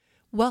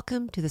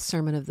Welcome to the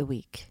Sermon of the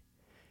Week.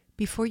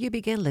 Before you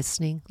begin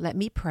listening, let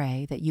me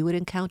pray that you would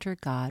encounter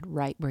God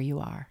right where you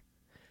are.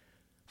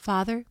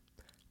 Father,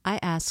 I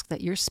ask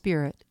that your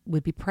Spirit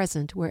would be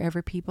present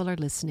wherever people are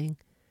listening.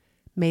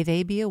 May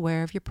they be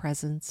aware of your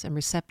presence and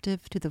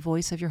receptive to the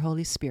voice of your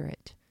Holy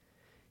Spirit.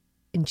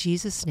 In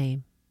Jesus'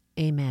 name,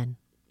 amen.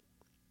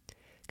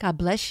 God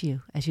bless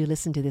you as you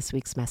listen to this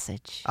week's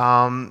message.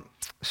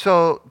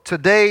 So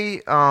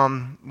today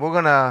we're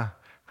going to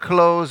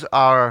close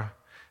our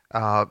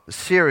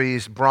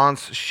series,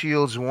 Bronze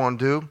Shields Won't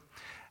Do.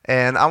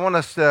 And I want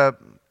us to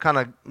kind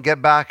of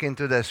get back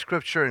into the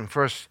scripture in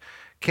 1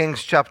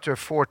 Kings chapter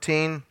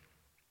 14.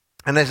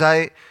 And as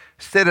I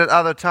stated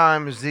other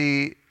times,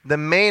 the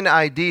main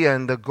idea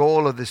and the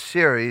goal of this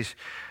series,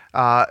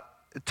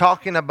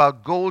 talking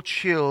about gold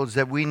shields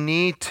that we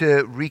need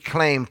to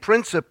reclaim,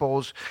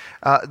 principles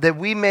that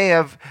we may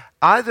have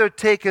either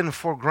taken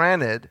for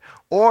granted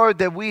or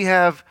that we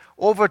have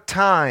over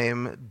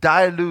time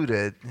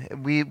diluted.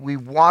 We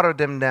watered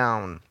them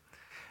down.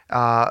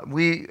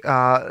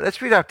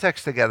 Let's read our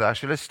text together.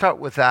 Actually, let's start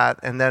with that,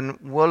 and then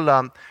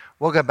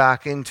we'll get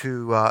back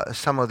into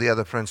some of the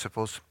other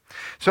principles.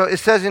 So it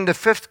says, in the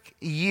 5th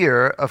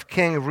year of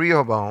King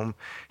Rehoboam,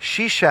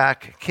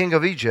 Shishak, king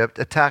of Egypt,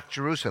 attacked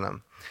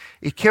Jerusalem.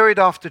 He carried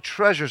off the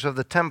treasures of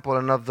the temple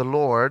and of the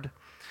Lord,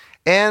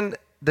 and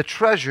the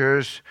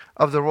treasures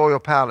of the royal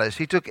palace.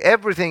 He took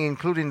everything,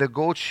 including the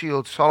gold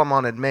shield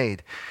Solomon had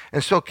made.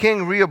 And so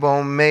King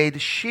Rehoboam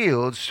made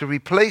shields to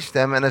replace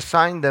them and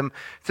assigned them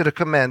to the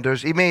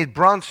commanders. He made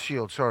bronze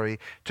shields, to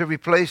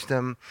replace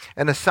them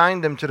and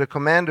assigned them to the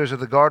commanders of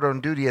the guard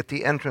on duty at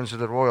the entrance of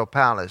the royal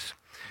palace.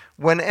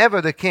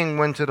 Whenever the king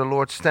went to the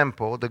Lord's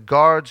temple, the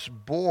guards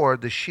bore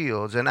the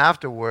shields, and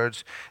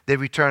afterwards they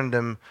returned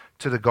them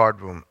to the guard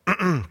room.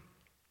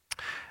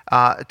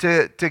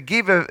 To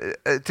give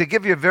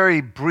you a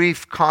very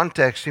brief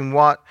context in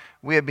what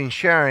we have been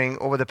sharing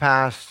over the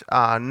past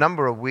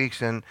number of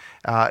weeks, and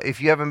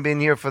if you haven't been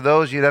here for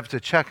those, you'd have to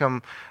check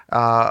them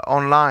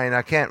online.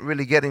 I can't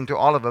really get into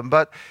all of them,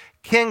 but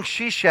King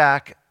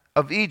Shishak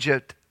of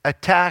Egypt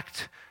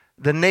attacked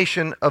the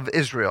nation of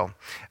Israel.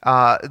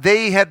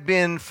 They had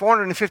been,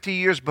 450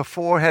 years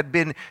before, had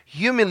been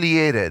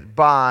humiliated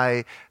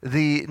by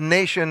the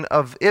nation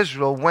of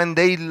Israel when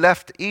they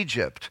left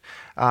Egypt.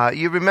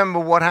 You remember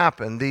what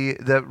happened.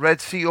 The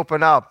Red Sea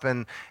opened up,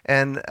 and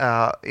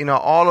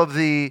all of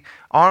the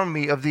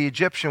army of the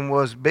Egyptian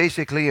was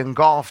basically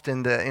engulfed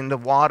in the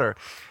water.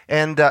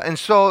 And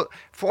so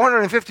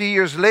 450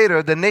 years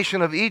later, the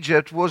nation of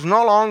Egypt was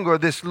no longer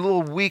this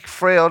little weak,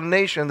 frail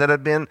nation that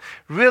had been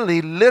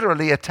really,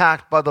 literally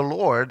attacked by the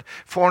Lord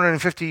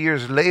 450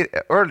 years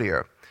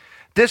earlier.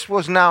 This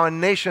was now a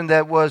nation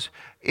that was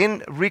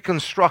in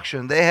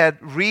reconstruction. They had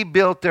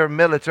rebuilt their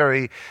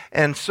military,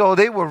 and so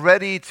they were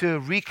ready to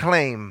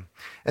reclaim.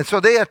 And so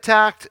they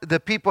attacked the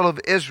people of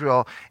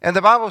Israel. And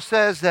the Bible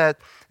says that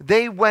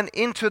they went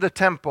into the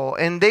temple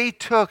and they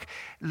took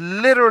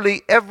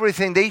literally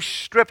everything. They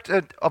stripped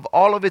it of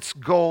all of its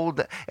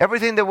gold.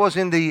 Everything that was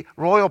in the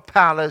royal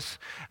palace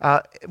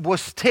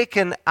was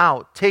taken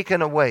out,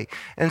 taken away.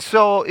 And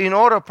so in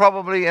order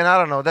probably, and I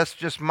don't know, that's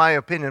just my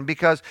opinion,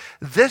 because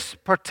this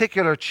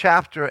particular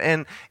chapter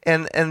and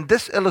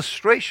this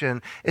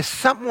illustration is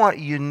somewhat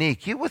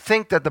unique. You would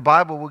think that the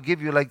Bible will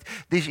give you like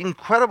these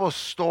incredible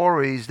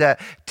stories that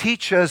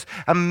teach us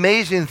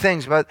amazing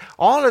things, but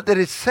all that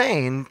it's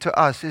saying to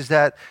us is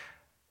that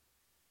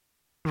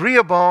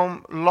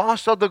Rehoboam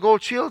lost all the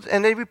gold shields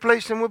and they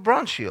replaced them with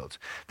bronze shields.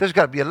 There's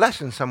got to be a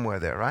lesson somewhere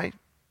there, right?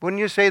 Wouldn't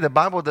you say the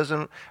Bible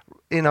doesn't,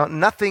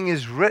 nothing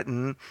is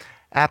written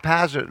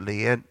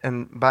haphazardly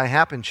and by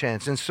happen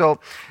chance. And so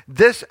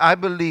this, I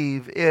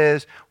believe,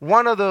 is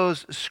one of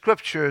those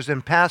scriptures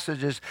and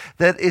passages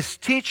that is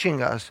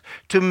teaching us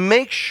to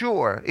make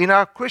sure in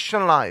our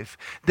Christian life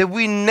that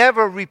we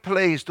never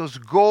replace those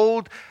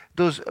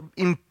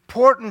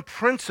important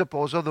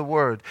principles of the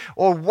Word,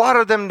 or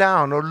water them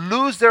down, or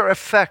lose their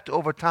effect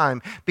over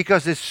time,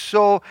 because it's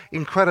so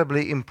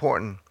incredibly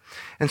important.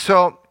 And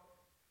so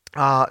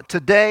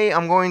today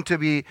I'm going to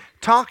be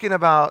talking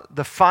about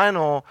the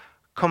final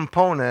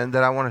component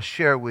that I want to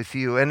share with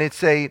you, and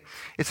it's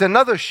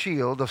another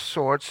shield of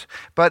sorts,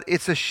 but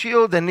it's a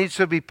shield that needs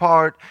to be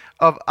part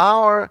of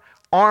our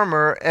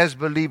armor as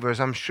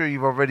believers. I'm sure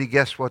you've already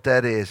guessed what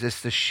that is.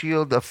 It's the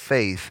shield of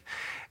faith,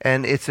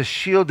 and it's a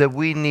shield that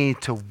we need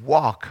to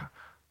walk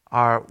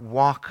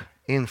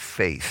in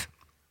faith.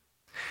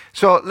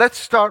 So let's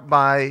start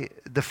by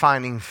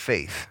defining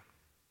faith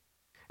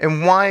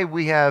and why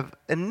we have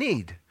a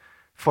need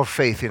for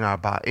faith in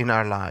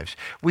our lives.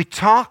 We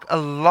talk a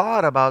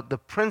lot about the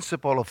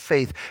principle of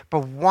faith,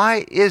 but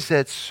why is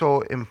it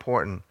so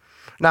important?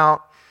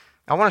 Now,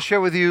 I want to share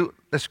with you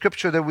the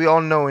scripture that we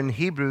all know in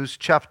Hebrews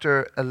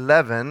chapter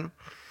 11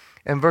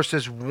 and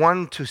verses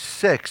 1 to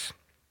 6.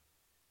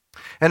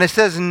 And it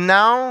says,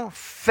 now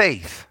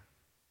faith.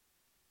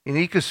 And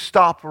you could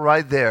stop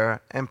right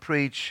there and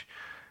preach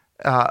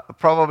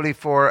probably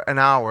for an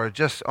hour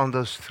just on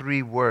those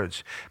three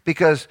words.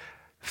 Because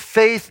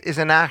Faith is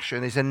an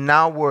action, is a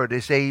now word,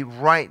 is a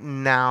right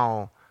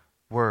now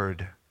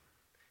word.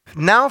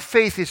 Now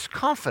faith is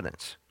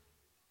confidence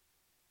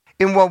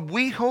in what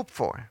we hope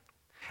for,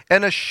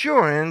 an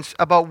assurance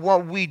about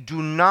what we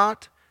do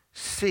not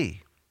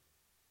see.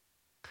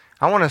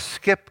 I want to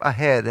skip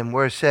ahead and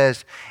where it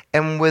says,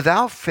 and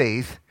without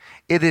faith,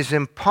 it is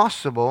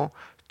impossible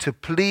to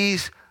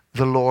please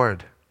the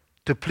Lord,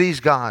 to please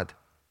God.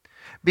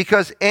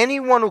 Because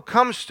anyone who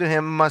comes to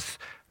him must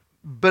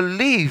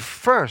believe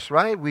first,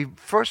 right? We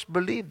first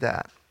believe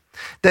that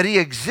he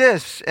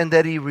exists and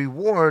that he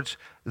rewards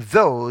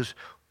those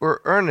who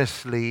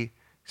earnestly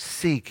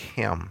seek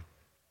him.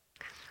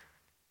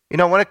 You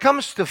know, when it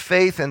comes to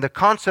faith and the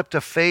concept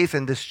of faith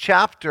in this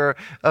chapter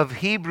of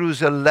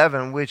Hebrews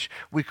 11, which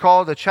we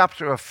call the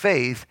chapter of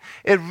faith,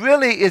 it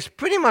really is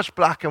pretty much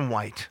black and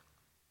white.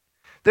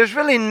 There's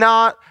really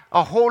not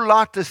a whole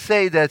lot to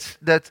say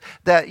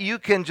that you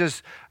can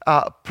just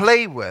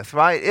play with,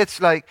 right?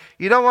 It's like,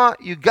 you know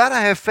what? You got to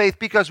have faith,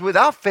 because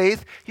without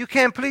faith, you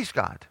can't please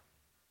God.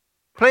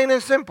 Plain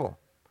and simple.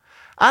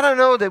 I don't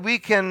know that we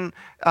can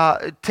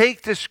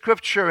take the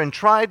scripture and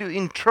try to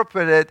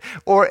interpret it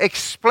or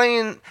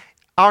explain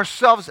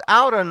ourselves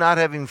out of not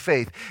having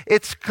faith.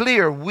 It's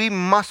clear we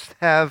must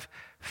have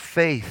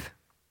faith.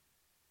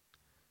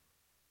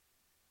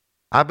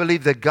 I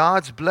believe that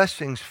God's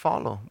blessings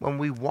follow when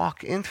we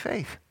walk in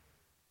faith.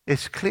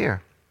 It's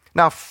clear.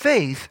 Now,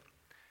 faith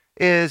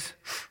is,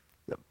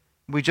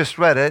 we just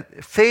read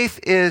it,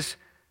 faith is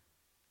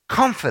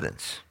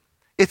confidence.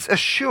 It's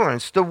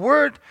assurance. The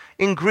word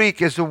in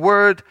Greek is the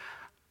word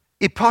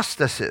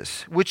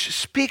hypostasis, which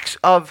speaks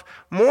of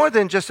more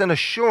than just an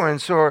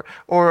assurance or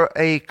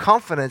a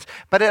confidence,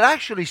 but it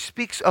actually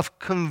speaks of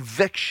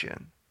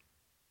conviction.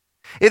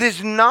 It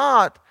is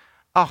not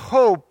a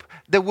hope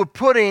that we're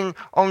putting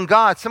on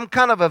God, some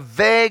kind of a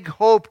vague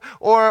hope,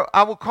 or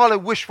I would call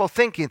it wishful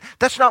thinking.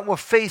 That's not what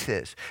faith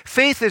is.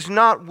 Faith is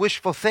not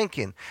wishful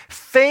thinking.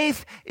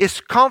 Faith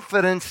is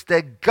confidence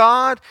that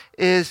God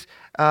is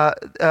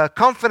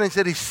confidence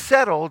that is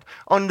settled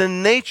on the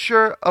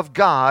nature of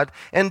God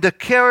and the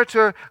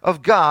character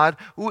of God,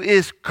 who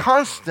is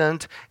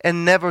constant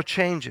and never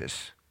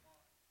changes.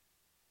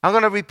 I'm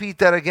going to repeat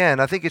that again.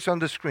 I think it's on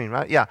the screen,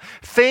 right? Yeah.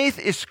 Faith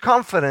is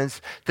confidence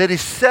that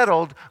is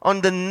settled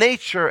on the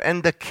nature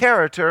and the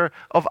character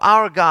of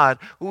our God,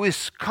 who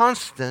is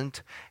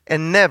constant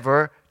and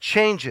never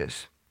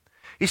changes.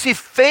 You see,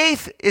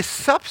 faith is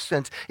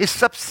substance, is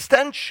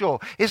substantial.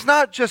 It's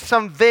not just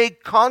some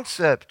vague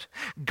concept.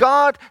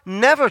 God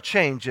never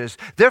changes.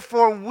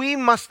 Therefore, we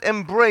must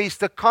embrace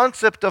the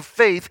concept of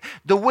faith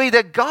the way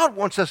that God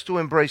wants us to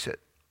embrace it.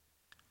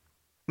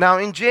 Now,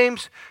 in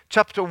James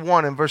chapter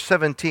 1 and verse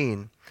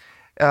 17,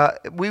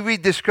 we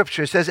read this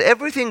scripture. It says,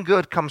 everything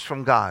good comes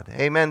from God.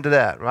 Amen to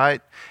that,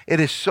 right? It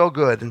is so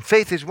good. And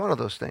faith is one of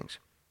those things.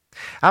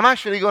 I'm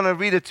actually going to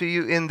read it to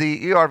you in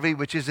the ERV,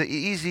 which is an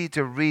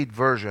easy-to-read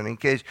version, in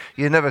case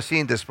you've never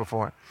seen this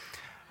before.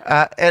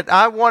 And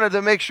I wanted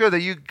to make sure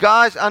that you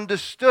guys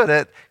understood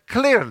it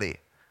clearly.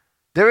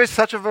 There is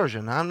such a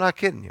version. I'm not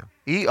kidding you.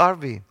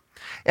 ERV.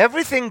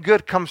 Everything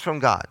good comes from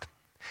God.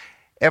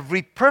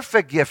 Every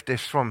perfect gift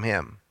is from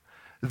Him.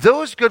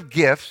 Those good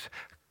gifts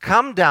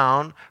come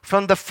down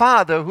from the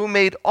Father who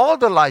made all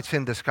the lights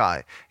in the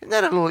sky. Isn't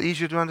that a little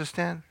easier to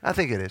understand? I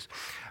think it is.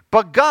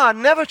 But God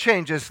never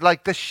changes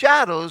like the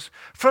shadows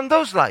from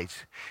those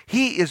lights.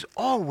 He is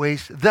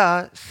always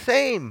the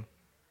same.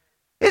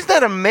 Isn't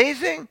that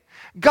amazing?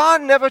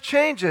 God never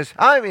changes.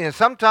 I mean,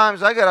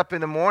 sometimes I get up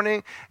in the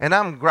morning and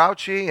I'm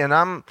grouchy and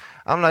I'm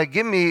like,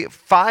 give me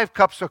 5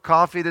 cups of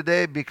coffee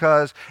today,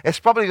 because it's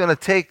probably going to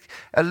take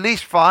at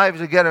least 5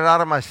 to get it out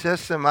of my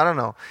system. I don't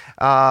know.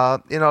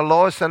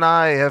 Lois and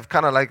I have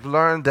kind of like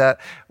learned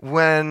that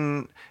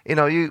when,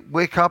 you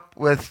wake up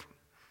with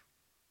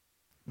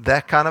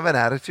that kind of an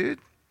attitude,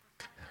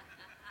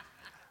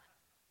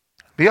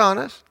 be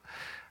honest,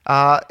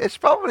 it's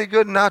probably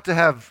good not to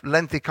have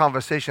lengthy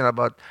conversation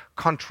about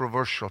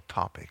controversial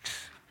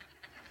topics.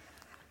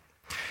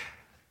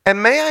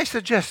 And may I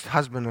suggest,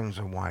 husbands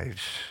and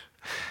wives,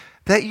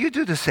 that you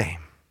do the same.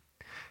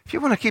 If you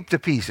want to keep the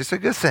peace, it's a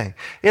good thing.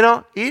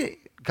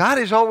 God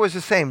is always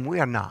the same. We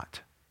are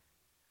not.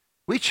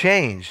 We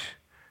change.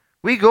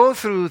 We go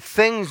through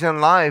things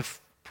in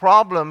life,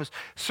 problems,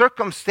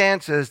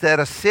 circumstances that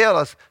assail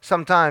us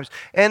sometimes,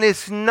 and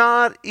it's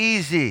not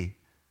easy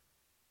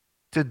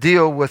to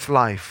deal with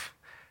life.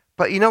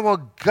 But you know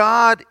what?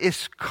 God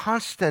is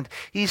constant.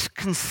 He's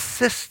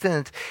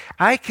consistent.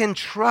 I can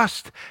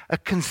trust a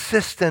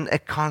consistent, a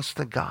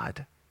constant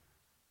God.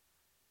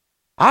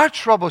 Our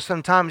trouble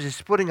sometimes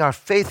is putting our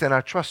faith and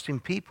our trust in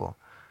people.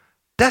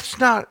 That's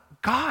not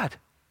God.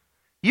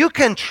 You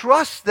can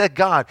trust that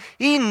God.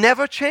 He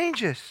never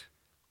changes.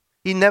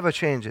 He never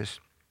changes.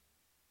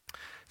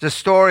 The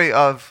story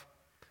of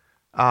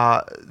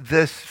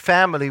this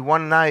family.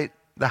 One night,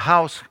 the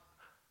house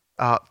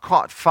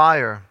caught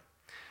fire,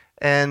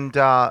 and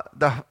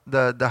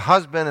the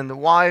husband and the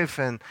wife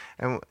and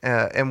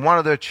one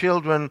of their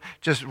children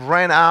just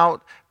ran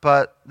out.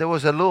 But there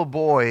was a little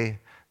boy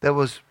that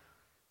was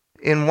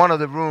in one of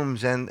the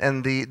rooms,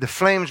 and the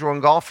flames were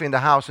engulfing the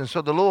house. And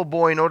so the little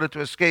boy, in order to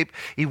escape,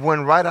 he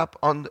went right out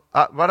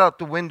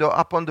the window,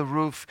 up on the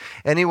roof,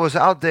 and he was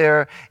out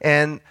there.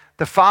 And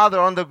the father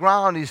on the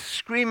ground, he's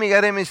screaming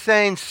at him, he's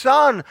saying,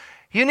 "Son,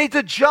 you need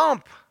to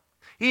jump."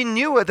 He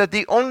knew it, that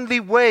the only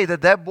way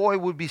that that boy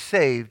would be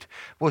saved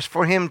was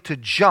for him to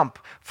jump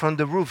from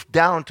the roof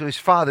down to his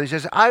father. He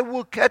says, "I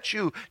will catch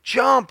you,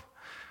 jump."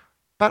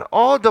 But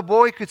all the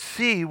boy could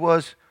see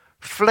was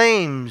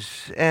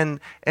flames and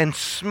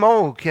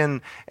smoke,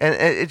 and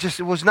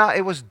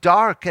it was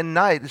dark and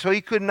night, so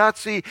he could not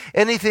see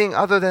anything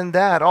other than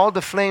that, all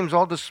the flames,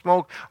 all the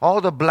smoke, all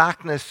the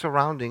blackness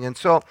surrounding. And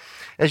so,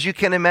 as you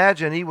can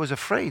imagine, he was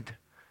afraid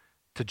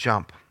to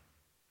jump.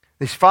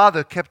 His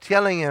father kept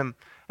yelling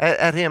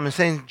at him and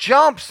saying,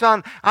 "Jump,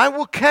 son, I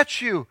will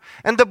catch you."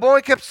 And the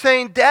boy kept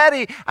saying,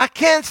 "Daddy, I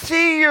can't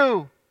see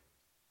you.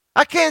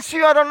 I can't see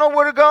you. I don't know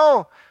where to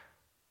go."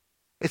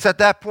 It's at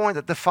that point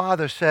that the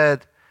father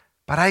said,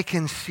 "But I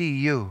can see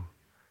you.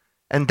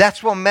 And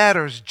that's what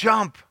matters.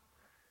 Jump."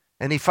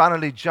 And he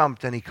finally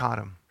jumped and he caught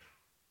him.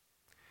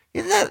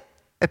 Isn't that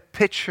a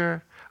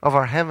picture of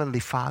our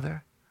Heavenly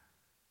Father?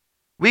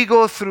 We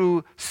go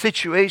through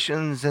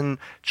situations and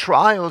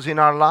trials in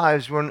our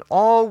lives when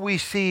all we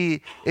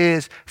see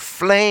is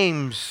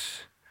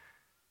flames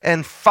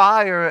and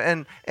fire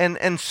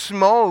and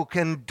smoke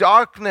and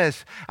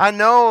darkness. I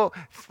know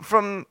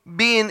from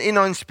being,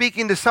 and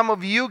speaking to some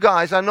of you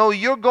guys, I know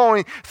you're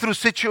going through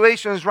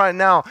situations right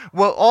now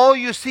where all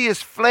you see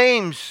is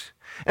flames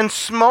and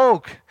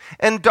smoke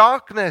and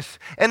darkness,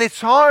 and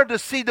it's hard to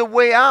see the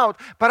way out.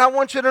 But I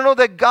want you to know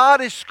that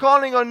God is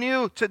calling on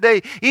you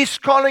today. He's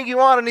calling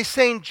you out and He's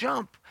saying,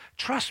 "Jump,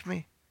 trust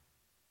me.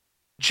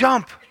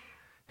 Jump,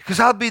 because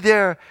I'll be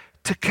there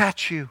to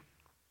catch you."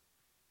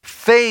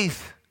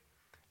 Faith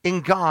in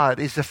God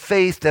is a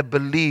faith that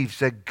believes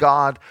that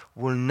God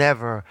will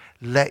never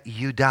let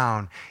you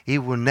down. He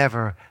will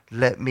never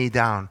let me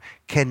down.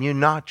 Can you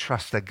not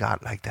trust a God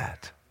like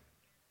that?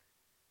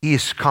 He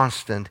is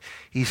constant.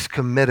 He's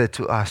committed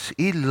to us.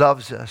 He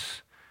loves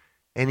us,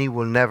 and He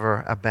will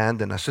never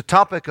abandon us. The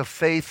topic of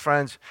faith,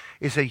 friends,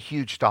 is a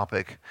huge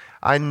topic.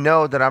 I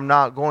know that I'm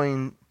not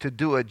going to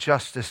do it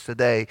justice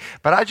today,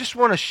 but I just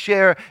want to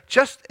share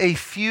just a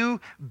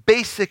few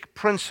basic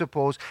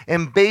principles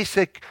and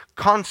basic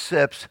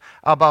concepts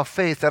about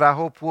faith that I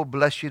hope will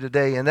bless you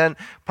today. And then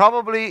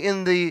probably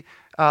in the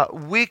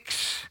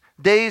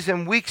days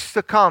and weeks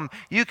to come,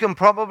 you can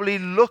probably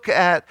look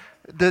at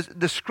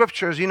the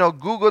scriptures,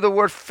 Google the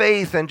word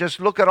faith and just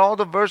look at all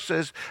the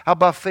verses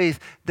about faith.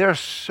 There are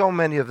so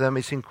many of them.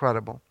 It's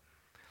incredible.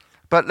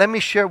 But let me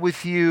share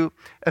with you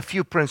a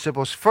few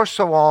principles. First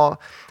of all,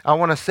 I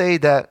want to say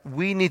that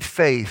we need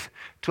faith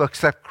to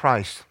accept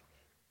Christ.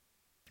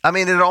 I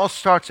mean, it all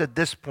starts at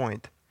this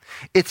point.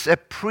 It's a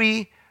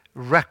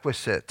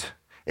prerequisite.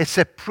 It's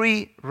a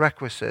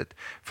prerequisite.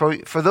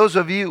 For those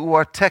of you who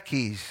are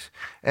techies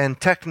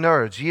and tech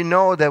nerds, you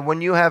know that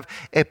when you have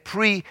a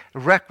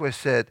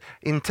prerequisite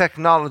in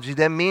technology,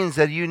 that means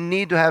that you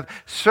need to have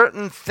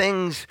certain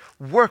things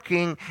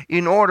working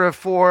in order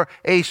for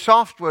a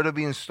software to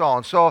be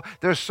installed. So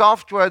there's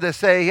software that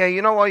say, hey,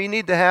 you know what, you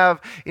need to have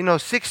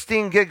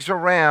 16 gigs of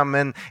RAM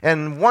and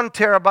 1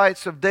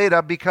 terabytes of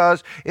data,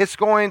 because it's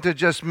going to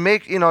just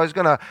make, it's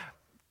going to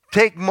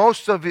take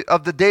most of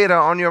the data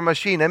on your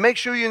machine. And make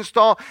sure you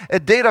install a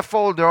data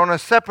folder on a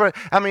separate,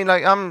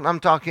 I'm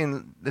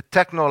talking the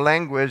techno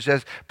language,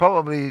 as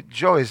probably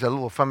Joe is a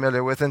little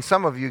familiar with, and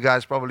some of you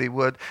guys probably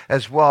would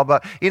as well.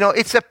 But,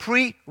 it's a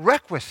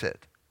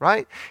prerequisite,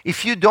 right?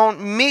 If you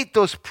don't meet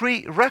those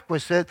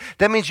prerequisites,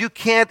 that means you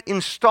can't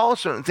install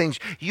certain things.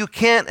 You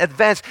can't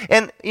advance.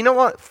 And you know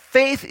what?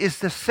 Faith is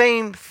the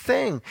same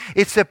thing.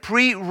 It's a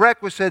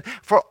prerequisite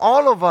for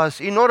all of us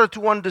in order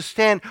to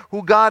understand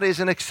who God is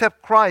and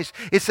accept Christ.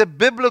 It's a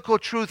biblical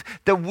truth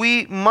that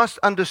we must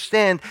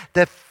understand,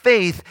 that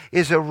faith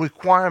is a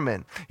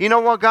requirement. You know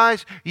what,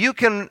 guys? You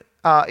can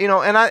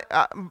and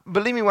I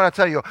believe me when I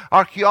tell you,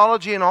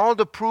 archaeology and all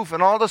the proof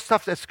and all the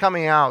stuff that's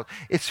coming out,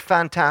 it's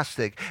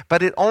fantastic.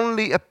 But it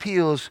only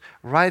appeals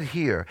right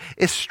here.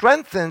 It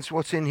strengthens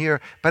what's in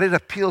here, but it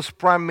appeals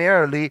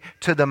primarily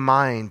to the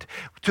mind.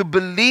 To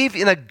believe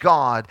in a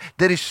God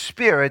that is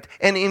spirit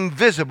and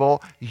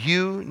invisible,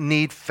 you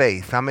need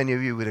faith. How many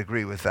of you would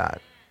agree with that?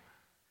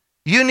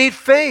 You need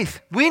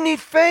faith. We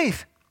need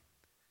faith.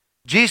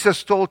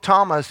 Jesus told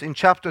Thomas in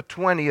chapter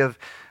 20 of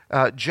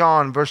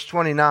John, verse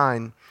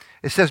 29,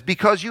 it says,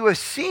 "Because you have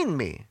seen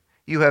me,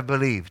 you have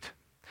believed.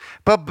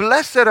 But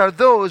blessed are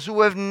those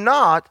who have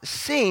not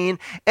seen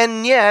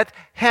and yet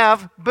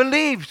have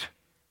believed."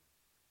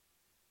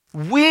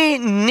 We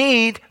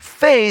need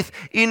faith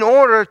in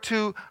order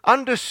to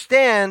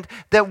understand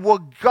that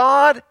what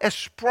God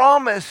has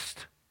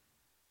promised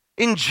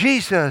in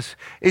Jesus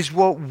is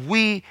what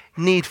we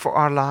need for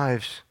our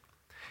lives.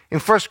 In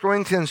 1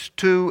 Corinthians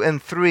 2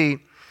 and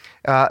 3,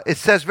 it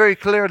says very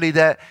clearly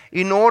that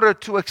in order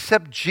to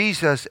accept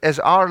Jesus as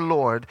our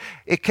Lord,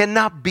 it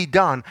cannot be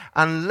done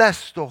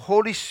unless the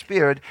Holy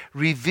Spirit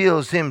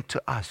reveals Him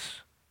to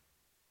us.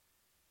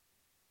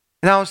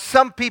 Now,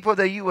 some people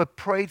that you have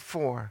prayed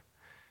for,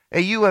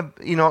 and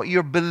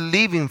you're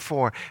believing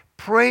for,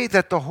 pray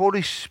that the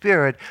Holy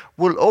Spirit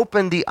will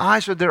open the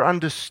eyes of their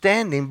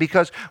understanding,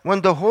 because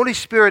when the Holy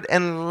Spirit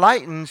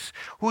enlightens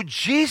who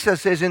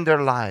Jesus is in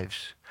their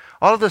lives,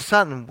 all of a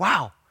sudden,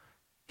 wow,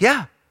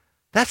 yeah,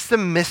 that's the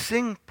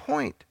missing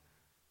point.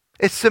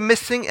 It's the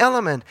missing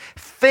element.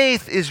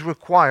 Faith is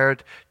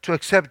required to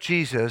accept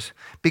Jesus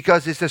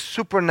because it's a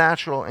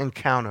supernatural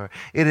encounter.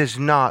 It is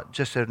not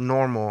just a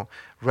normal,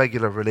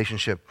 regular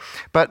relationship.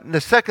 But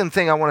the second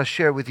thing I want to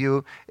share with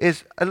you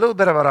is a little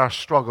bit about our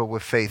struggle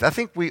with faith. I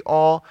think we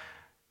all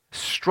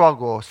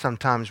struggle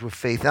sometimes with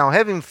faith. Now,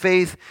 having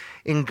faith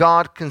in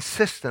God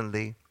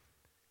consistently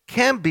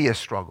can be a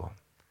struggle.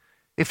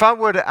 If I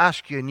were to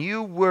ask you, and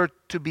you were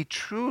to be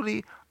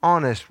truly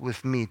honest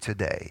with me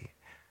today,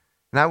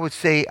 and I would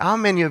say, how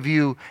many of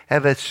you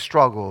have had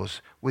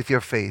struggles with your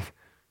faith?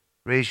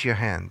 Raise your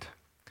hand.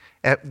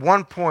 At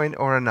one point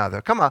or another.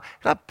 Come on,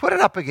 put it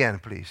up again,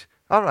 please.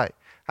 All right.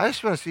 I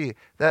just want to see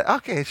that.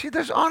 Okay, see,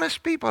 there's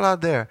honest people out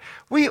there.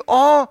 We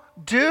all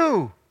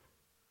do.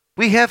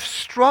 We have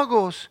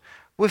struggles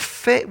with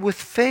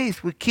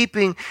faith, with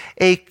keeping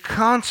a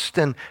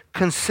constant,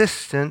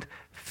 consistent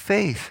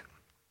faith.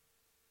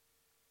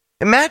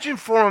 Imagine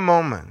for a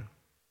moment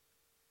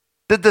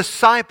the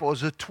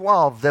disciples, the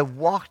 12 that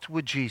walked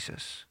with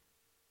Jesus.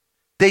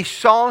 They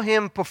saw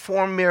him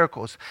perform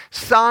miracles,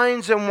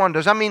 signs and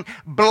wonders. I mean,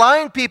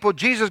 blind people,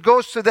 Jesus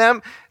goes to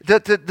them,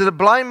 the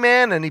blind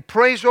man, and he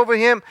prays over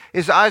him.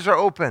 His eyes are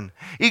open.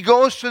 He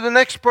goes to the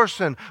next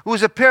person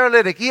who's a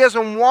paralytic. He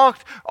hasn't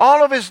walked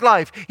all of his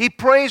life. He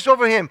prays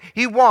over him.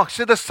 He walks.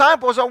 The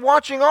disciples are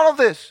watching all of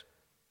this.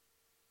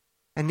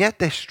 And yet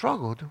they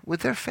struggled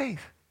with their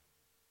faith.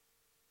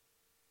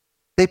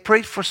 They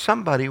prayed for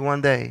somebody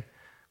one day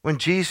when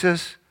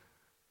Jesus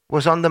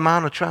was on the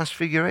Mount of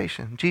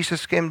Transfiguration.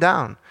 Jesus came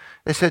down.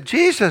 They said,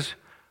 Jesus,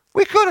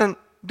 we couldn't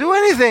do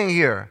anything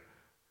here.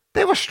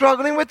 They were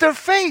struggling with their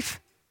faith.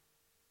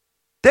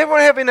 They were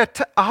having a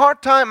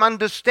hard time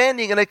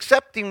understanding and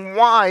accepting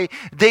why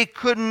they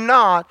could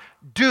not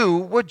do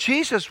what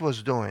Jesus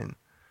was doing.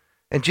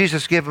 And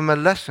Jesus gave them a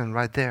lesson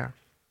right there.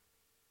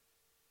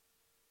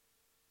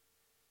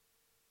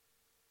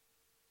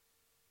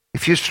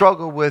 If you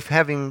struggle with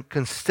having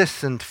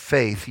consistent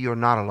faith, you're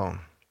not alone.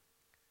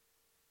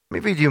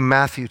 Let me read you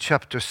Matthew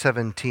chapter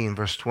 17,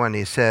 verse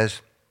 20. It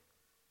says,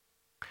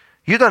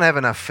 you don't have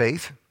enough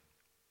faith,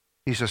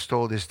 Jesus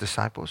told his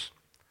disciples.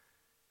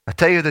 I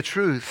tell you the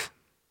truth,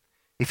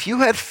 if you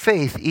had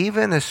faith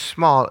even as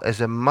small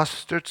as a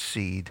mustard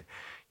seed,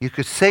 you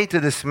could say to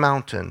this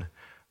mountain,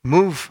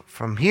 move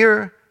from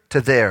here to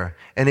there,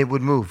 and it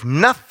would move.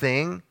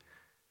 Nothing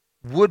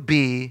would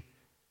be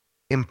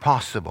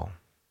impossible.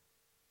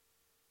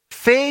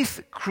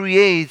 Faith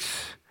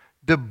creates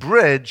the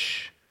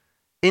bridge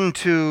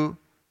into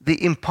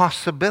the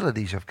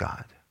impossibilities of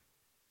God.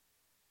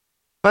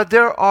 But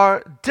there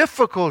are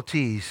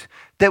difficulties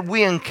that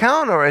we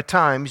encounter at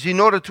times in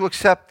order to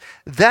accept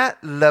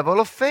that level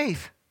of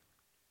faith.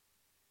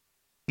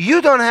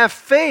 You don't have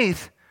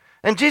faith.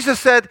 And Jesus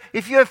said,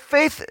 if you have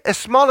faith as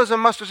small as a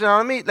mustard seed.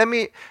 Now let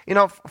me,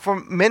 for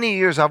many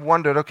years I've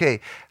wondered, okay,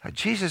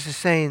 Jesus is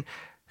saying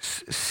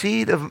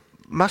seed of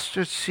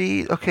mustard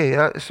seed.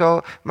 Okay,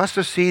 so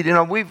mustard seed,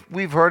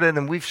 we've heard it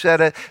and we've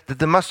said it, that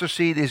the mustard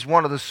seed is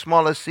one of the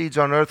smallest seeds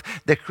on earth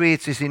that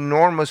creates this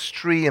enormous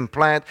tree and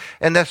plant,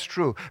 and that's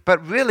true.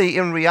 But really,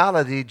 in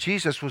reality,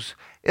 Jesus was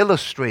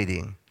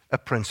illustrating a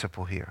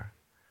principle here.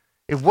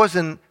 It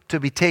wasn't to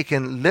be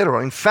taken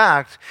literal. In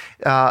fact,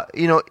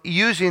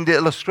 using the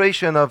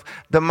illustration of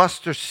the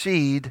mustard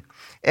seed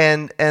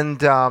and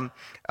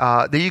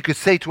that you could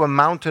say to a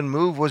mountain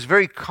move was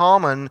very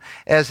common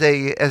as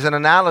an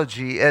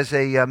analogy, as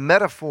a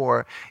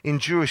metaphor in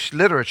Jewish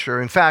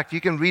literature. In fact, you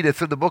can read it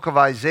through the book of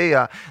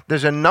Isaiah.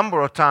 There's a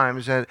number of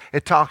times that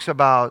it talks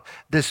about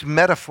this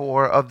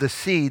metaphor of the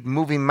seed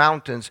moving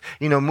mountains.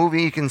 Moving,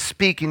 you can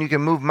speak and you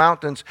can move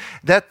mountains.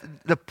 That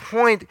the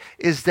point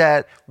is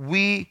that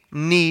we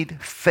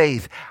need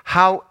faith.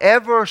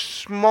 However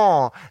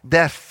small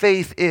that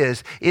faith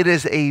is, it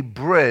is a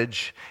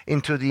bridge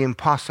into the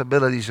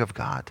impossibilities of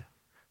God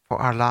for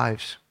our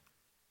lives.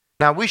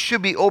 Now, we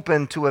should be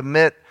open to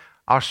admit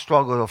our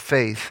struggle of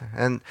faith,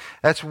 and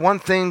that's one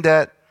thing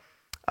that's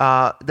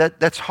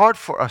hard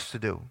for us to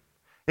do.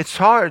 It's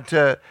hard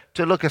to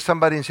look at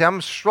somebody and say,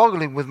 I'm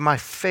struggling with my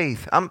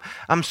faith.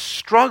 I'm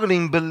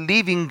struggling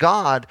believing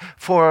God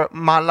for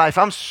my life.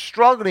 I'm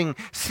struggling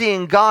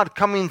seeing God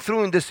coming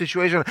through in this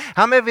situation.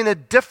 I'm having a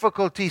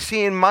difficulty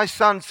seeing my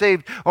son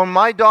saved or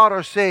my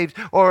daughter saved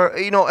or,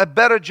 a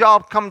better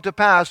job come to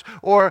pass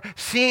or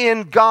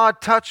seeing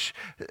God touch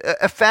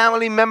a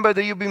family member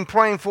that you've been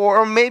praying for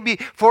or maybe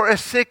for a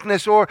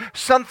sickness or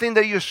something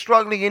that you're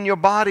struggling in your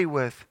body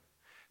with.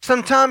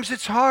 Sometimes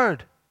it's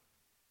hard.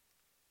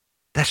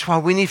 That's why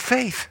we need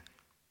faith.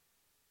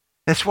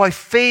 That's why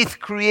faith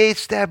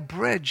creates that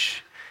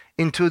bridge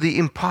into the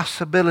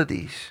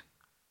impossibilities.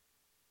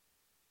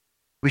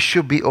 We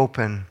should be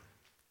open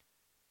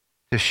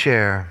to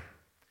share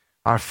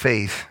our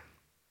faith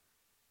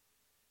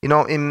You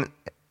know, in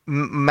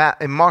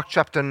Mark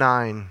chapter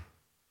 9,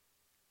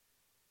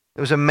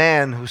 there was a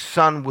man whose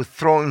son would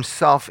throw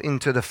himself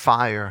into the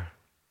fire.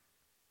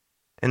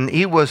 And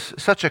he was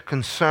such a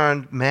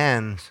concerned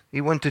man.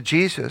 He went to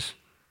Jesus.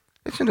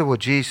 Listen to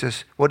what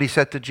he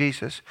said to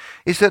Jesus.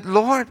 He said,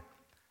 Lord,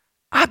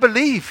 I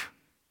believe.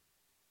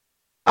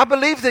 I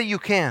believe that you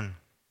can.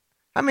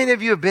 How many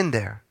of you have been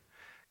there?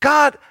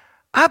 God,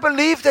 I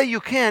believe that you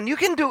can. You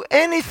can do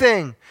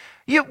anything.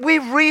 We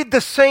read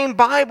the same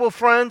Bible,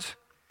 friends.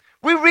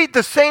 We read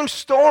the same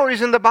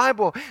stories in the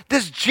Bible.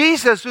 This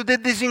Jesus who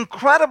did these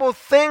incredible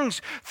things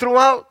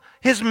throughout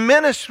his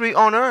ministry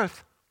on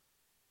earth.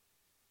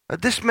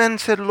 This man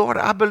said, Lord,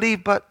 I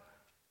believe, but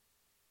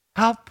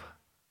help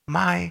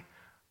my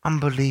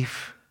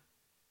unbelief.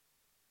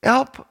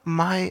 Help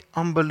my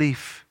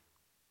unbelief.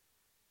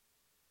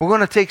 We're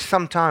going to take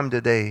some time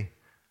today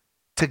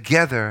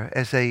together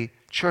as a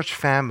church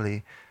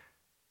family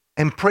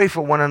and pray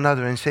for one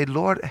another and say,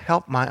 Lord,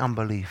 help my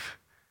unbelief.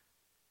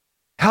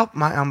 Help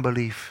my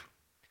unbelief.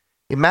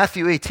 In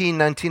Matthew 18,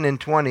 19 and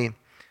 20,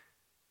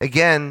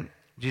 again,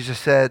 Jesus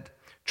said,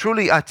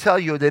 truly I tell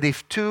you that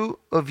if two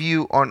of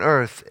you on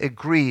earth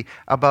agree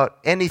about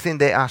anything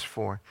they ask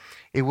for,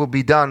 it will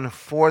be done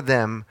for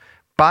them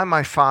by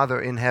my Father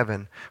in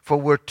heaven. For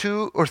where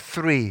two or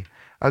three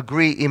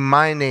agree in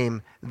my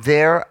name,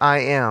 there I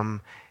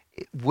am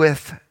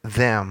with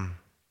them.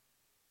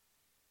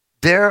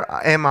 There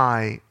am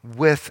I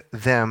with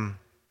them.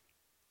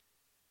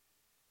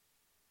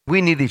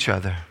 We need each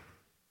other.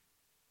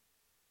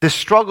 The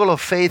struggle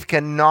of faith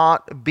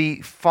cannot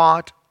be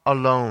fought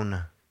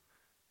alone.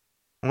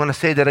 I'm going to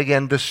say that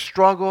again. The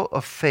struggle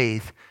of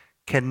faith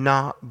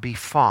cannot be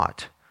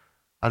fought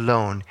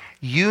alone.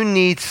 You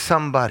need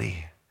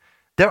somebody.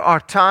 There are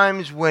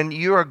times when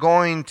you are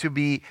going to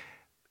be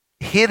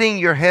hitting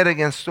your head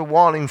against the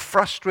wall in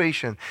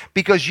frustration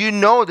because you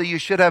know that you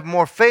should have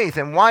more faith.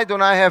 And why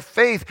don't I have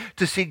faith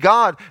to see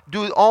God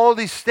do all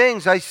these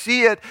things? I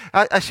see it.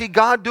 I see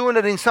God doing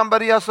it in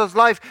somebody else's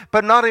life,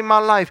 but not in my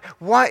life.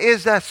 Why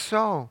is that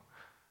so?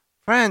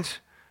 Friends,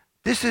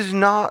 this is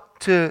not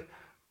to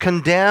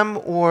condemn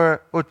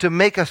or to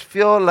make us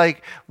feel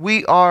like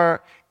we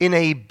are in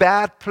a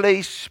bad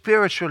place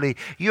spiritually.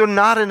 You're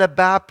not in a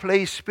bad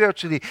place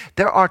spiritually.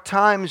 There are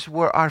times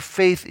where our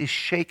faith is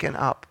shaken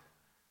up.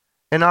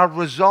 And our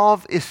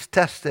resolve is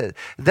tested.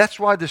 That's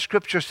why the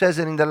scripture says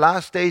that in the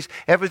last days,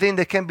 everything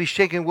that can be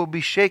shaken will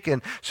be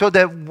shaken, so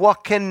that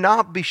what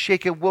cannot be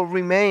shaken will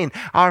remain.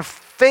 Our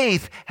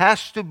faith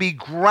has to be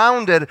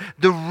grounded.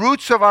 The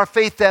roots of our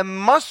faith, that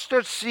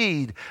mustard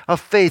seed of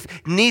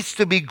faith, needs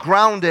to be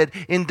grounded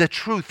in the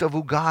truth of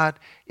who God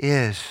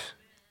is.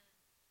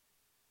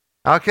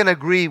 I can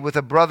agree with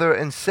a brother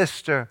and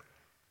sister.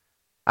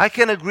 I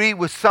can agree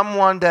with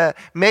someone that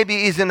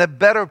maybe is in a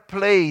better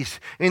place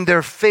in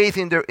their faith,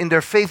 in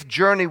their faith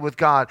journey with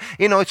God.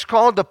 You know, it's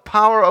called the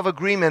power of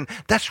agreement.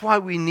 That's why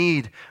we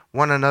need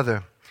one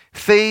another.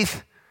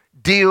 Faith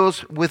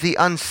deals with the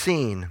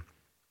unseen.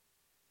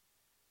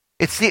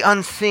 It's the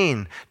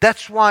unseen.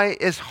 That's why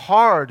it's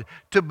hard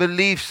to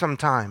believe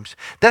sometimes.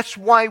 That's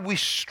why we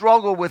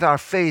struggle with our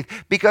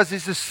faith, because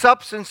it's the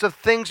substance of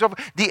things, of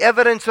the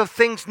evidence of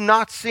things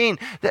not seen.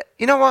 That,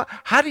 you know what?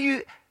 How do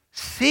you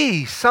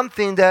see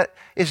something that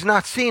is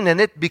not seen and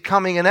it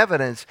becoming an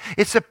evidence?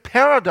 It's a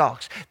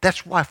paradox.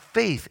 That's why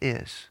faith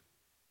is.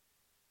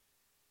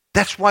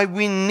 That's why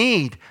we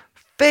need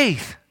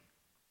faith.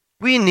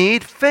 We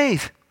need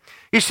faith.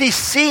 You see,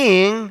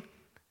 seeing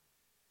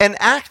and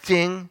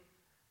acting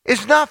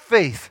is not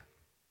faith.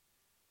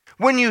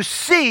 When you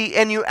see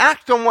and you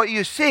act on what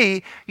you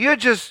see, you're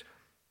just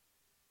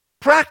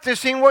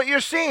practicing what you're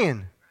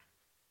seeing.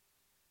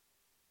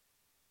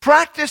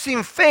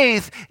 Practicing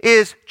faith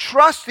is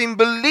trusting,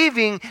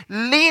 believing,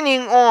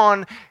 leaning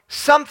on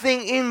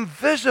something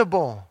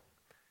invisible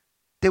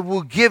that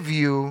will give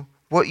you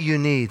what you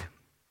need.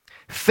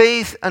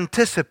 Faith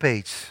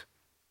anticipates.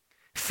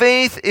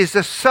 Faith is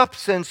the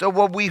substance of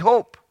what we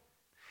hope.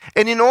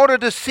 And in order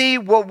to see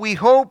what we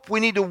hope,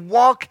 we need to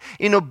walk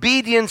in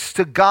obedience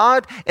to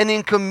God and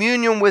in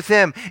communion with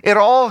Him. It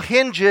all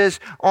hinges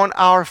on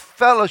our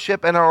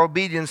fellowship and our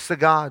obedience to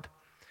God.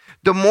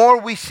 The more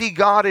we see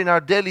God in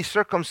our daily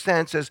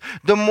circumstances,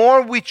 the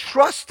more we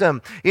trust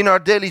Him in our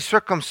daily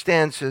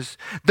circumstances,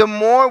 the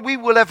more we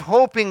will have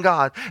hope in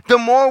God, the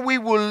more we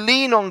will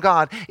lean on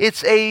God.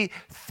 It's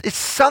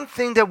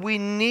something that we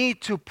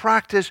need to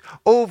practice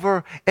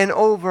over and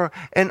over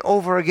and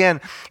over again.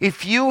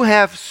 If you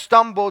have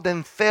stumbled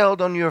and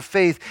failed on your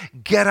faith,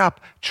 get up,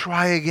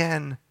 try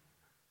again.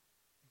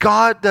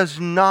 God does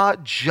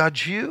not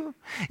judge you.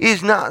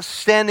 He's not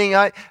standing.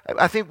 I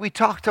think we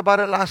talked about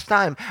it last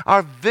time.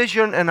 Our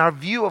vision and our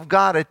view of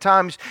God at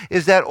times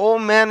is that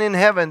old man in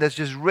heaven that's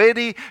just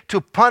ready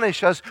to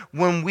punish us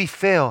when we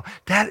fail.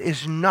 That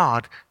is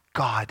not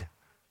God.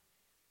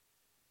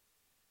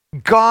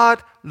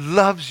 God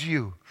loves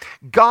you.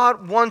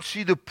 God wants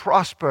you to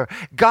prosper.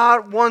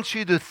 God wants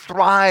you to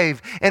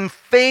thrive. And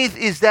faith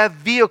is that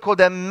vehicle,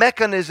 that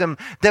mechanism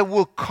that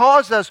will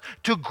cause us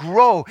to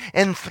grow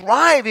and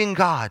thrive in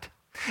God.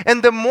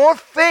 And the more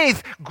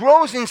faith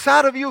grows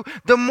inside of you,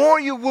 the more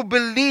you will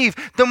believe,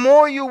 the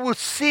more you will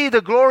see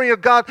the glory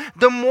of God,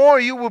 the more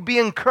you will be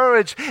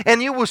encouraged,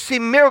 and you will see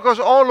miracles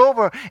all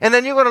over. And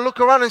then you're going to look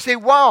around and say,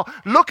 wow,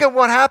 look at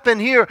what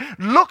happened here.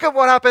 Look at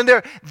what happened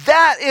there.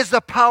 That is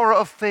the power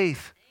of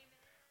faith.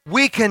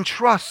 We can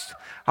trust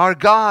our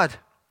God.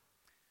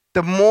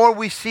 The more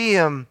we see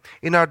Him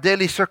in our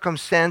daily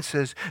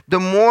circumstances, the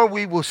more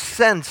we will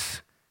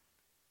sense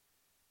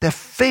that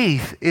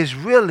faith is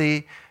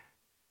really,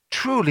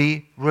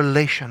 truly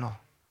relational.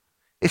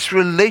 It's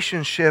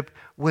relationship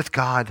with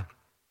God.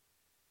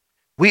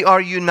 We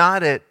are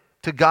united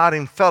to God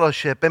in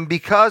fellowship. And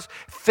because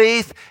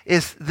faith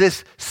is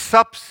this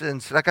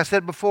substance, like I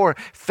said before,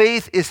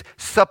 faith is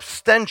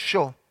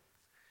substantial.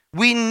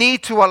 We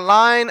need to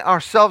align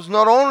ourselves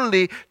not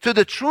only to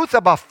the truth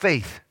about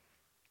faith.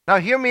 Now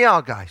hear me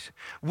out, guys.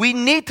 We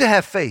need to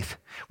have faith.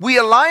 We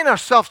align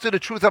ourselves to the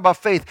truth about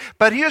faith.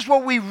 But here's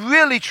what we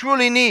really,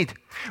 truly need.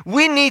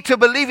 We need to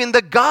believe in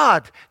the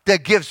God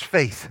that gives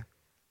faith.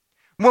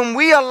 When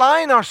we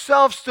align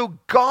ourselves to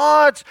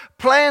God's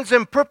plans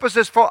and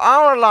purposes for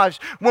our lives,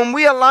 when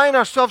we align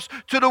ourselves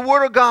to the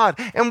Word of God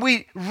and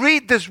we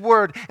read this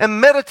Word and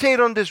meditate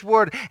on this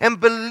Word and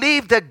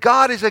believe that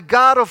God is a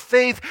God of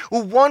faith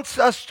who wants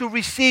us to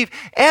receive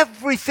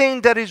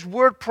everything that His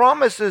Word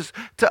promises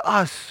to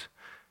us,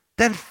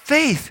 then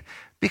faith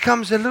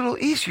becomes a little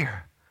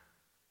easier.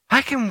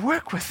 I can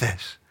work with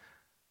this.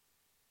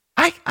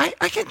 I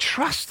can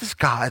trust this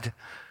God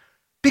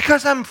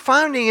because I'm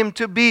finding Him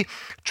to be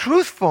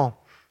truthful.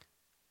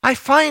 I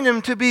find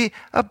Him to be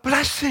a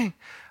blessing.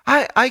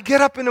 I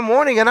get up in the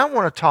morning and I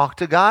want to talk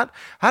to God.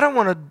 I don't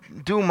want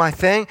to do my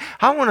thing.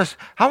 I want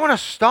to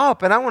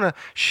stop and I want to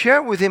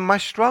share with Him my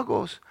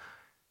struggles.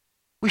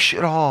 We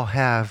should all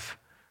have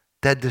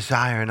that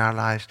desire in our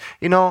lives.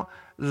 You know,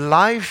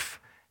 life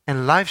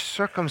and life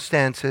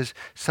circumstances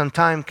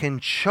sometimes can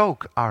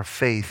choke our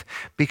faith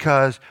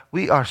because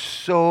we are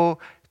so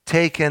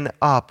taken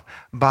up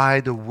by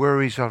the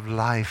worries of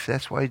life.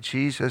 That's why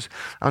Jesus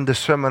on the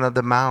Sermon on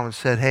the Mount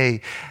said,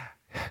 hey,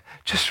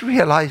 just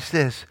realize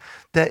this,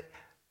 that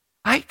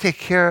I take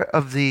care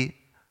of the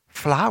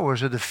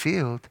flowers of the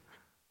field.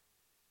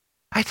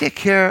 I take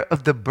care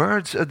of the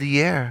birds of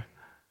the air.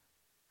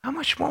 How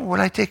much more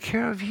will I take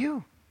care of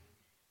you?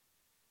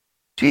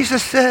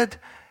 Jesus said,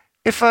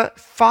 if a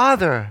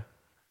father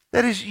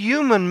that is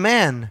human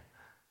man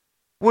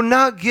will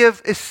not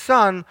give his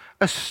son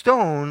a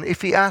stone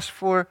if he asks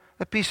for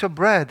a piece of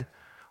bread,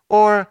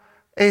 or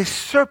a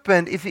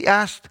serpent if he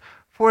asked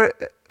for a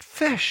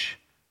fish,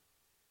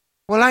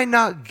 will I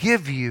not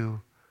give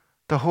you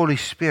the Holy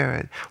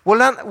Spirit?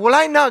 Will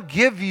I not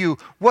give you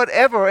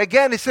whatever?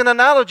 Again, it's an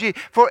analogy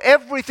for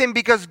everything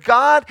because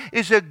God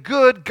is a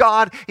good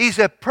God. He's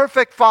a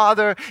perfect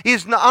Father.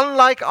 He's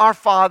unlike our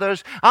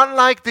fathers,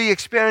 unlike the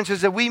experiences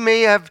that we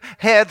may have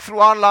had through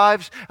our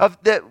lives,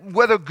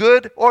 whether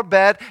good or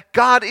bad.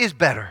 God is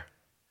better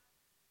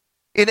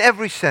in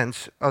every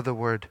sense of the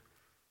word.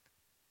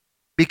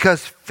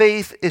 Because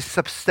faith is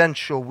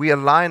substantial, we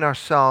align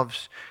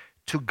ourselves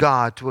to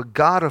God, to a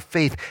God of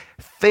faith.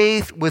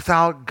 Faith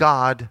without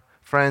God,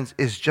 friends,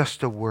 is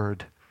just a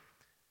word.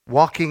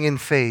 Walking in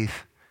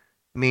faith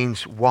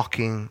means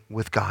walking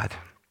with God.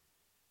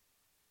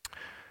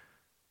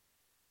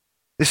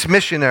 This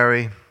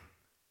missionary,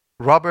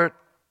 Robert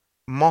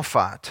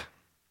Moffat,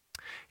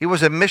 he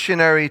was a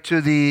missionary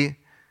to the,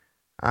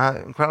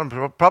 I'm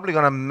probably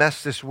going to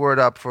mess this word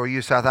up for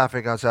you South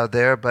Africans out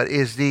there, but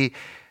is the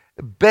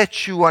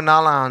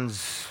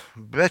Bechuanalands.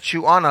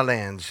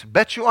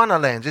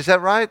 Is that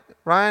right,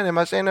 Ryan? Am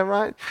I saying that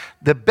right?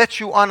 The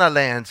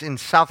Bechuanalands in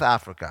South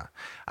Africa.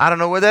 I don't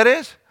know where that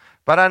is,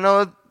 but I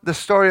know the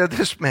story of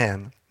this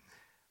man,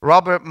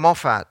 Robert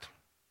Moffat.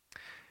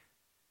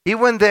 He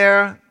went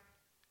there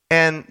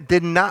and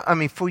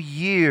for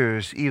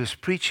years he was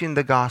preaching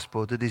the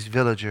gospel to these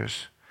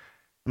villagers.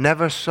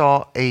 Never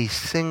saw a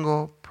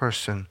single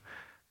person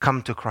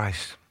come to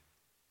Christ.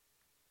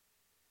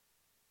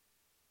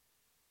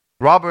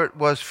 Robert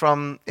was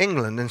from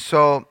England, and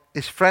so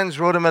his friends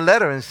wrote him a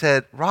letter and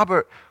said,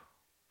 Robert,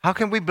 how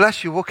can we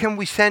bless you? What can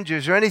we send you?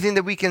 Is there anything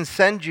that we can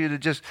send you to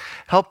just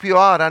help you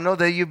out? I know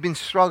that you've been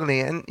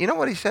struggling. And you know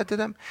what he said to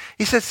them?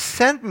 He said,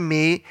 send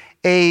me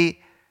a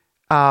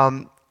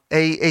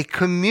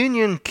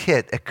communion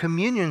kit, a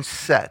communion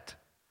set.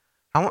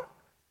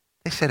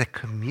 They said, a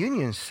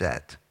communion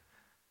set?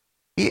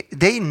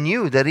 They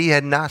knew that he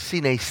had not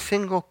seen a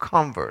single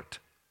convert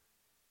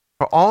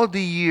for all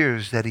the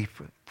years that he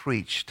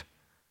preached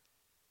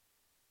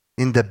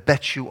in the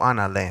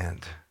Bechuana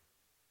land,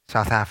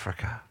 South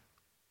Africa.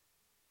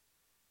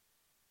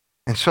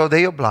 And so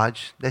they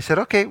obliged. They said,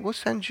 okay, we'll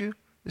send you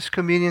this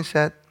communion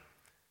set.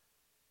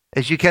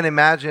 As you can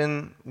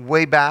imagine,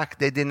 way back,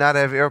 they did not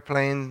have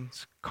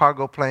airplanes,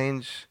 cargo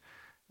planes.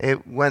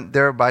 It went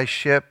there by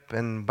ship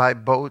and by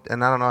boat,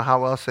 and I don't know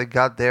how else it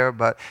got there,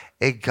 but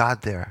it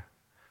got there.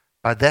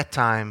 By that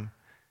time,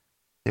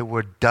 there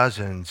were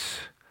dozens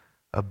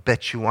of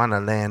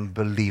Bechuana land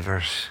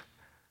believers.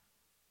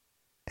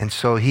 And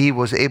so he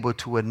was able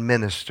to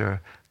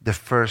administer the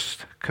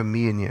first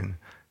communion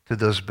to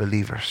those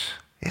believers.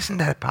 Isn't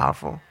that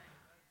powerful?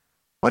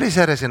 What is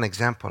that as an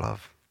example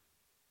of?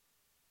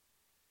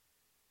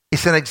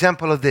 It's an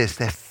example of this,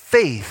 that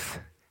faith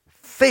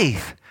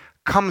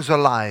comes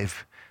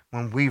alive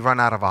when we run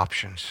out of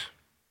options.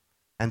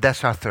 And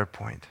that's our third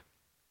point.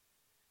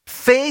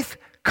 Faith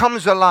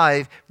comes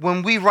alive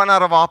when we run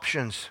out of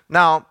options.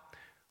 Now,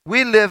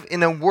 we live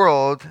in a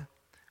world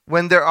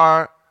when there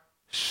are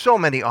so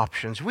many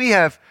options. We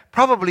have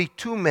probably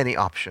too many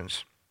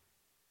options.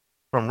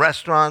 From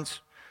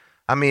restaurants,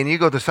 I mean, you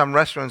go to some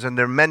restaurants and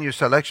their menu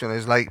selection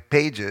is like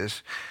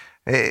pages.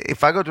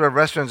 If I go to a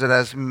restaurant that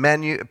has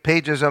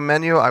pages of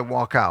menu, I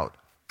walk out.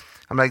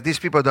 I'm like, these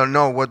people don't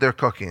know what they're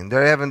cooking.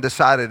 They haven't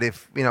decided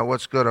if,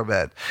 what's good or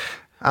bad.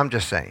 I'm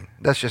just saying.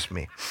 That's just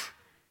me.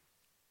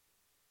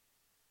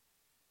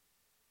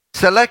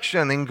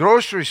 Selection in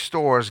grocery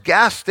stores,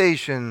 gas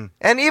station,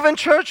 and even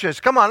churches.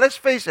 Come on, let's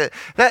face it.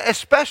 That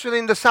especially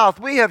in the South,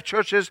 we have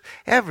churches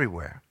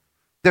everywhere.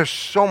 There's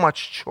so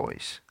much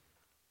choice.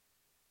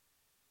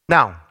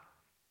 Now,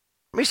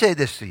 let me say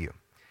this to you.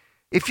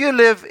 If you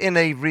live in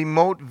a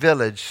remote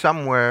village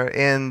somewhere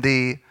in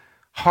the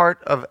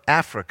heart of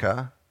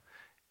Africa,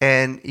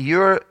 and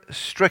you're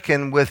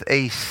stricken with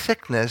a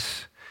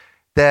sickness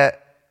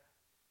that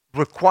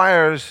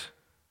requires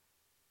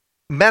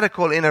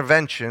medical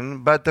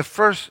intervention, but the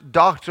first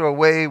doctor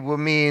away will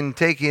mean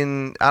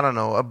taking,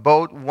 a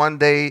boat one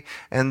day,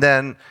 and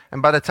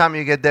by the time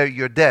you get there,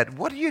 you're dead.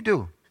 What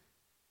do?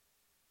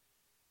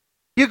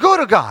 You go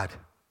to God.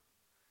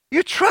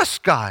 You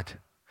trust God.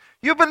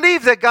 You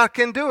believe that God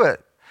can do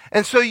it.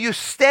 And so you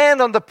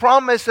stand on the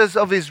promises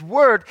of His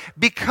Word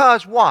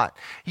because what?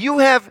 We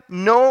have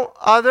no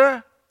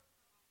other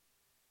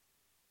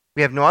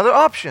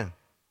option.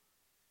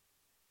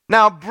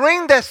 Now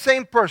bring that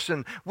same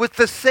person with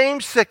the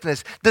same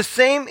sickness, the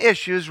same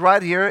issues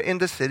right here in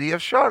the city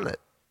of Charlotte.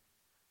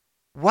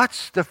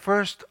 What's the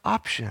first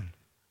option?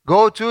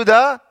 Go to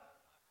the...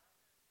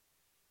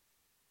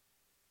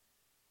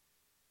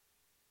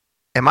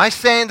 Am I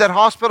saying that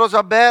hospitals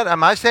are bad?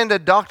 Am I saying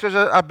that doctors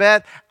are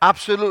bad?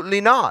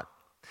 Absolutely not.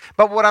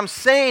 But what I'm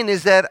saying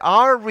is that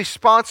our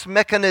response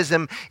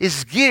mechanism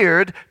is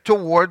geared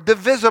toward the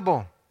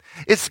visible.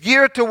 It's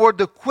geared toward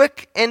the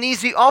quick and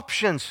easy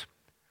options.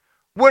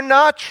 We're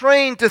not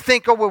trained to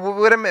think,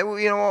 wait a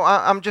minute,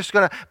 I'm just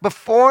going to,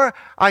 before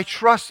I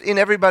trust in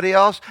everybody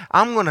else,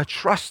 I'm going to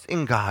trust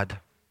in God.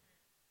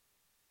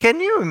 Can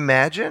you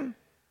imagine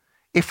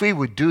if we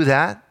would do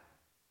that?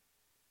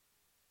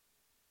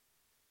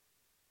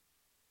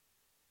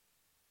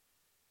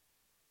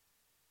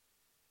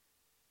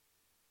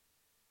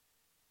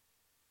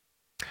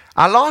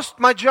 I lost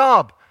my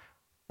job.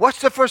 What's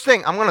the first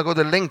thing? I'm going to go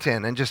to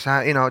LinkedIn and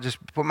just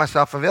put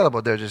myself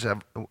available there, just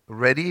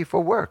ready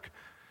for work.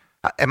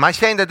 Am I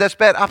saying that that's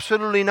bad?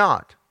 Absolutely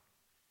not.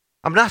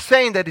 I'm not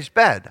saying that it's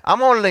bad.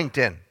 I'm on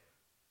LinkedIn.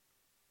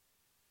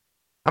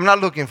 I'm not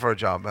looking for a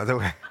job, by the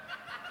way.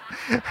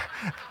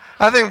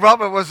 I think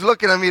Robert was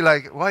looking at me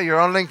like, "Why, you're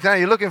on LinkedIn?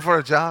 You're looking for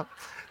a job?"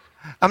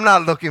 I'm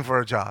not looking for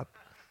a job.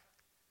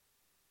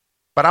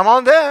 But I'm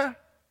on there.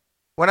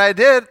 When I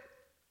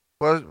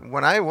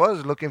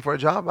was looking for a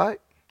job,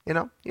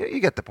 you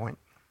get the point.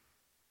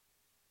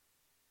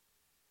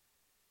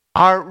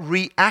 Our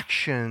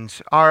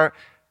reactions, our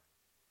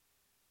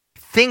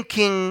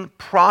thinking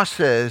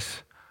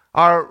process,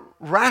 our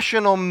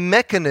rational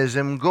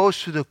mechanism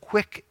goes to the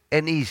quick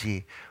and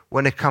easy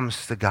when it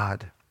comes to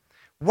God.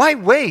 Why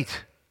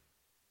wait?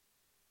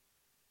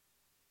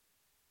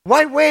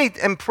 Why wait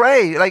and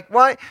pray? Like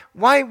why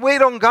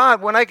wait on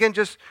God when I can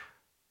just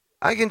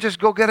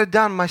go get it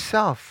done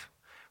myself?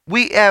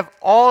 We have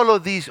all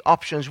of these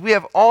options. We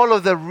have all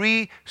of the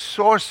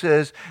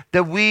resources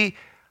that we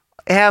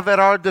have at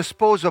our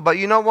disposal. But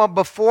you know what?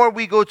 Before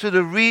we go to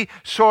the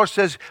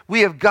resources,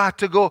 we have got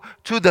to go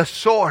to the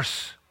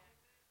source.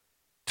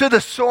 To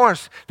the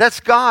source. That's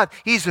God.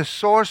 He's the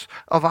source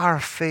of our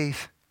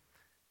faith.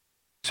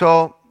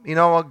 So, you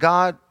know what?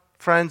 God,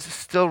 friends,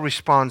 still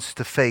responds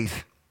to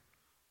faith.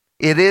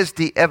 It is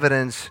the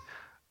evidence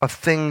of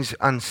things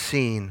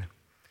unseen.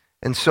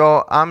 And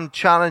so I'm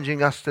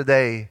challenging us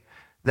today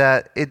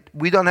that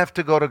we don't have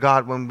to go to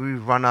God when we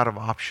run out of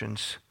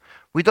options.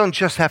 We don't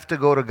just have to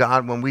go to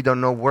God when we don't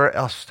know where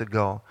else to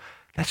go.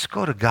 Let's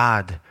go to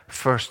God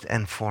first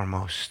and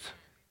foremost.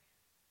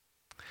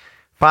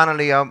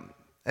 Finally,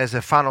 as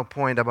a final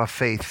point about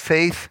faith,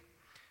 faith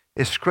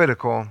is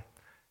critical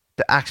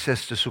to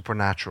access the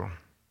supernatural.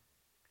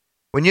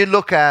 When you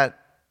look at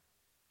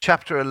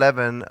chapter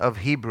 11 of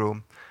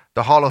Hebrew,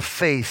 the Hall of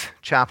Faith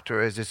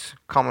chapter, as it's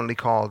commonly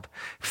called,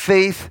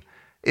 faith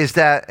is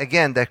that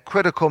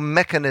critical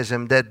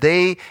mechanism that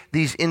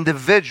these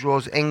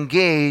individuals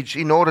engage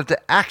in order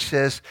to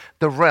access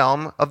the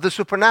realm of the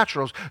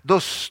supernaturals.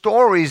 Those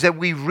stories that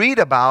we read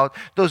about,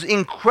 those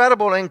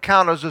incredible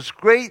encounters, those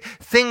great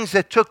things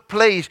that took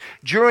place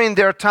during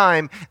their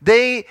time,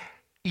 they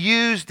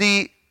used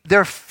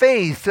their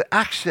faith to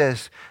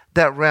access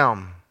that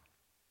realm.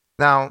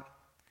 Now,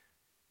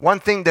 one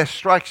thing that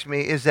strikes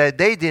me is that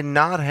they did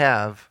not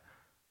have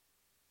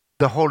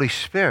the Holy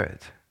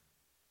Spirit.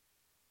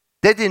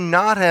 They did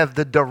not have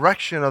the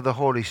direction of the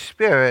Holy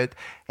Spirit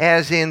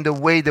as in the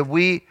way that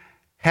we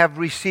have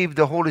received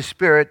the Holy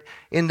Spirit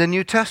in the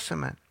New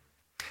Testament.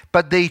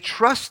 But they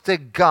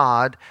trusted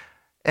God,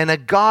 and a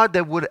God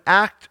that would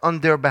act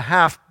on their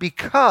behalf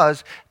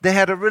because they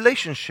had a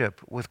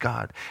relationship with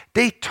God.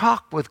 They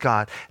talked with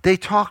God. They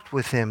talked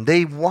with Him.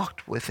 They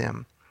walked with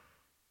Him.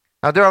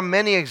 Now, there are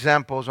many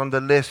examples on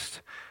the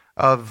list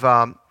of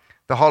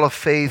the Hall of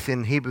Faith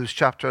in Hebrews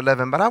chapter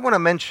 11, but I want to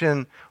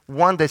mention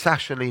one that's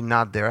actually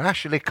not there.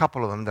 Actually, a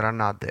couple of them that are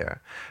not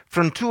there.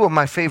 From two of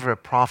my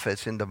favorite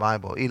prophets in the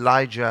Bible,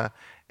 Elijah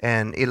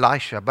and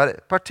Elisha,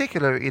 but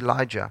particularly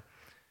Elijah.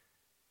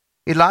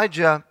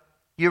 Elijah,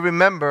 you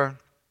remember,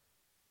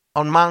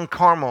 on Mount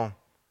Carmel,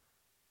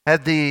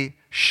 had the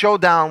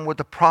showdown with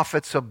the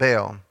prophets of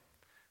Baal.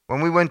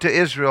 When we went to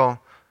Israel,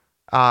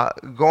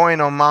 going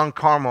on Mount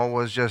Carmel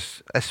was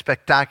just a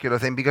spectacular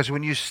thing, because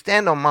when you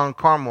stand on Mount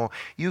Carmel,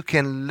 you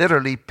can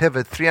literally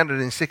pivot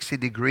 360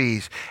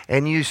 degrees,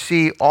 and you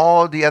see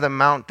all the other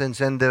mountains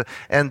and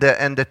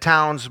the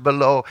towns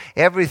below.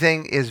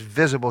 Everything is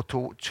visible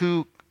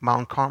to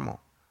Mount Carmel.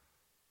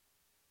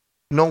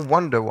 No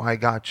wonder why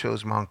God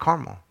chose Mount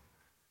Carmel.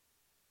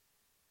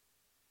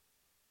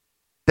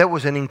 That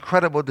was an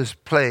incredible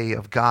display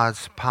of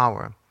God's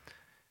power.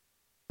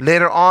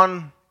 Later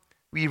on,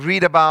 we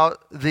read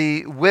about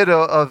the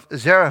widow of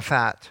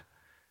Zarephath,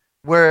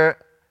 where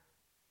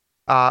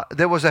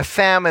there was a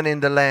famine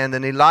in the land,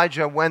 and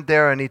Elijah went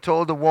there and he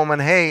told the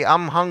woman, "Hey,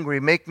 I'm hungry,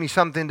 make me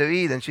something to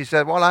eat." And she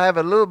said, "Well, I have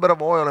a little bit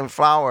of oil and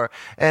flour,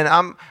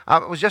 and I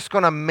was just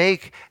going to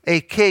make a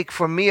cake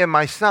for me and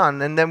my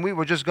son, and then we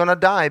were just going to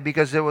die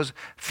because there was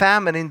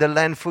famine in the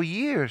land for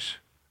years."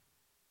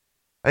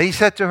 And he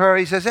said to her,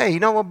 he says, "Hey, you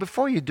know what,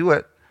 before you do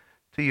it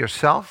to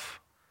yourself,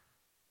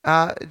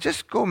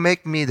 just go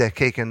make me that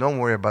cake and don't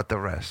worry about the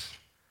rest."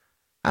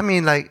 I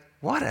mean, like,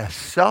 what a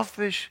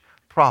selfish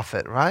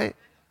prophet, right?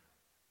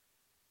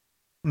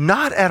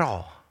 Not at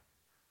all.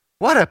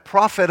 What a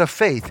prophet of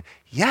faith.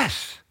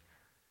 Yes.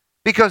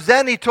 Because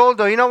then he told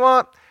her, "You know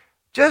what?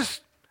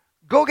 Just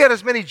go get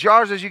as many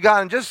jars as you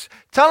got and just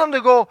tell them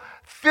to go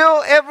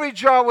fill every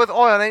jar with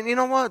oil." And you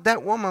know what?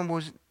 That woman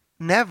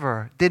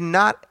did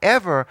not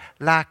ever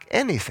lack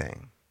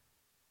anything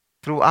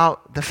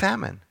throughout the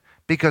famine,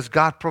 because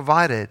God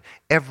provided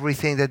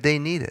everything that they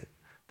needed.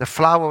 The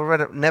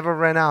flour never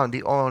ran out, and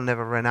the oil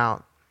never ran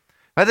out.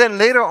 But then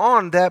later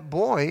on, that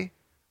boy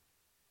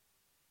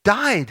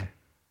died.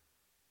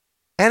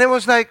 And it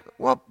was like,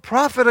 "Well,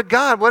 prophet of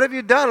God, what have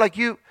you done? Like,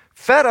 you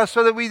fed us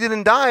so that we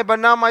didn't die, but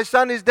now my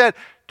son is dead."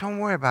 "Don't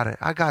worry about it.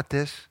 I got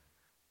this.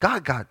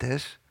 God got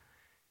this."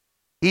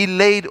 He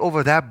laid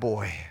over that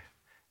boy,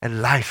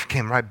 and life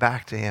came right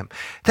back to him.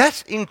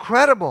 That's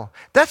incredible.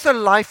 That's a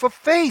life of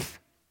faith.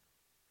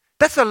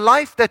 That's a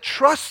life that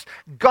trusts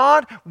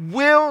God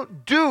will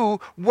do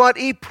what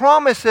He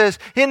promises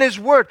in His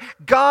Word.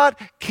 God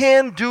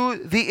can do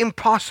the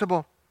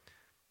impossible.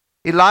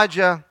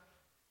 Elijah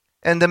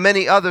and the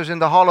many others in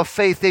the Hall of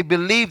Faith, they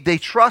believed, they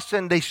trusted,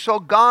 and they saw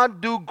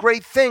God do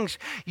great things,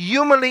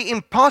 humanly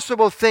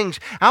impossible things.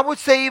 I would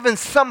say even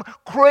some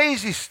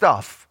crazy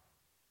stuff.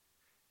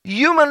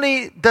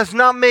 Humanly does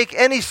not make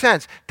any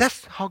sense.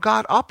 That's how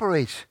God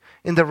operates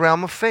in the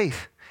realm of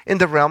faith, in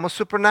the realm of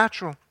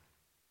supernatural.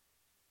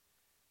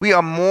 We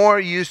are more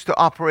used to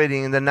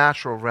operating in the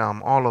natural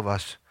realm, all of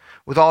us,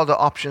 with all the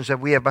options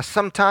that we have. But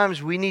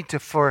sometimes we need to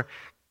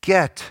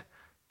forget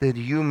the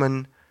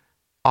human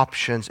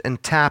options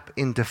and tap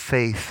into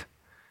faith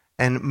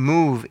and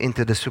move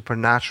into the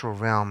supernatural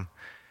realm.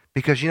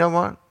 Because you know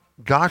what?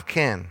 God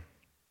can.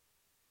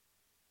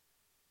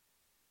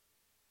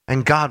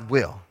 And God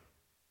will,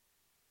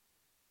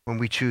 when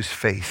we choose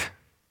faith.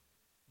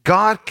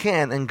 God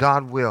can and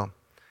God will.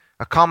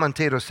 A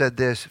commentator said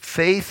this: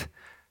 faith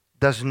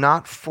does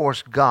not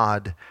force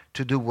God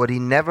to do what He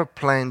never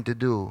planned to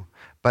do,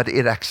 but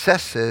it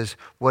accesses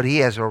what He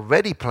has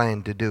already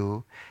planned to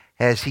do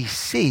as He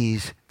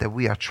sees that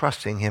we are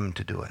trusting Him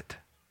to do it.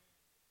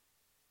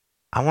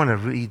 I want to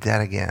read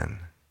that again.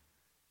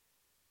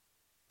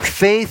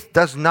 Faith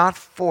does not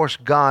force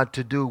God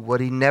to do what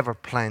He never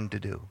planned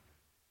to do.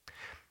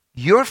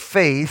 Your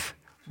faith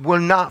will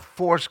not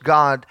force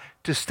God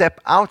to step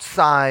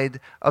outside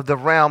of the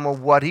realm of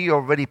what He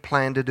already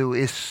planned to do.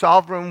 His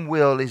sovereign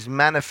will is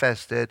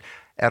manifested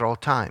at all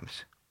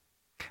times.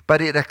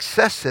 But it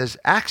accesses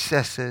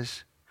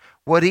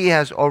what He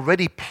has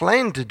already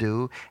planned to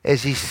do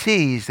as He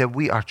sees that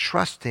we are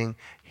trusting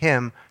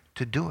Him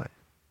to do it.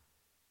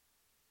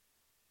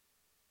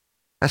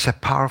 That's a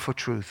powerful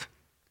truth.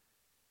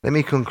 Let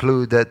me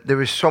conclude that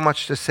there is so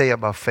much to say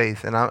about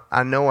faith, and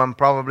I know I'm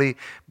probably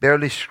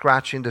barely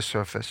scratching the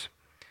surface.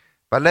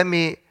 But let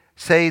me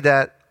say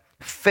that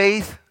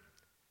faith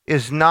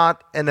is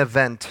not an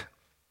event.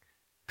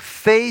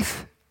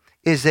 Faith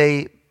is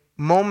a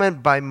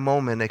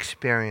moment-by-moment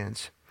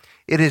experience.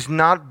 It is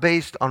not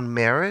based on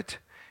merit.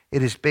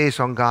 It is based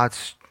on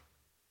God's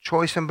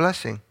choice and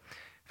blessing.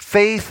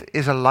 Faith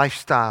is a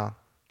lifestyle.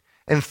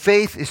 And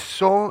faith is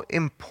so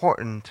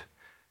important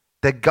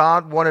that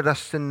God wanted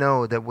us to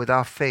know that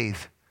without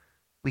faith,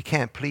 we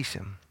can't please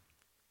Him.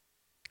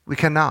 We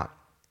cannot.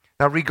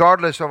 Now,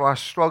 regardless of our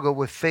struggle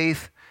with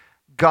faith,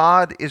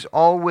 God is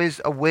always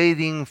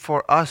awaiting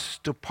for us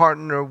to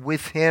partner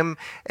with Him,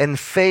 and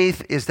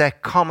faith is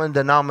that common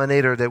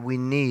denominator that we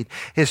need.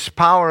 His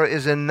power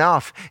is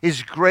enough.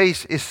 His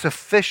grace is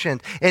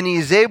sufficient, and He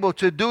is able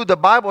to do, the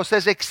Bible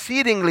says,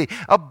 exceedingly,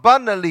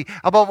 abundantly,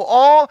 above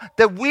all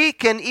that we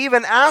can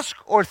even ask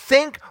or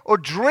think or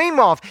dream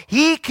of.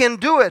 He can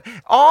do it.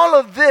 All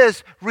of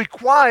this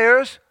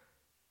requires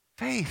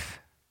faith.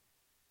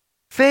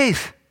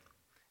 Faith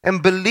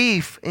and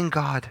belief in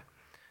God.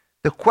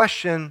 The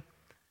question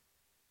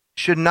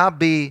should not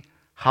be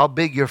how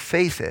big your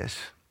faith is.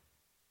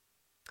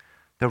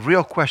 The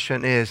real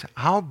question is,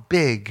 how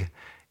big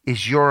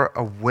is your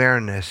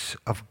awareness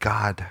of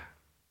God?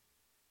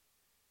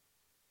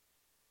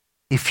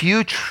 If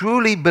you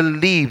truly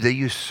believe that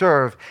you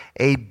serve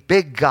a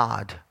big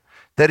God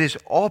that is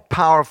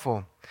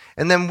all-powerful,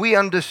 and then we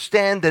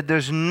understand that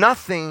there's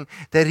nothing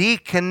that He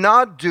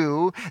cannot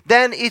do,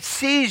 then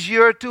it's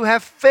easier to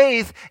have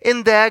faith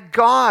in that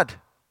God.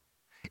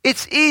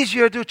 It's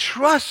easier to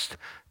trust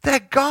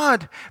that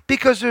God,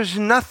 because there's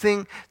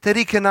nothing that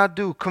He cannot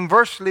do.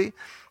 Conversely,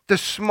 the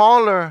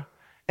smaller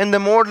and the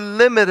more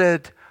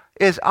limited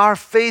is our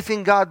faith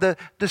in God,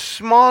 the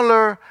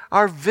smaller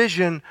our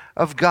vision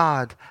of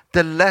God,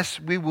 the less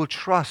we will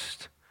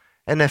trust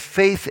and have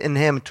faith in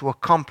Him to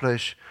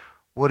accomplish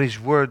what His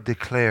Word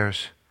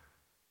declares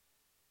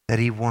that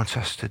He wants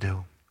us to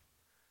do.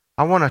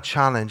 I want to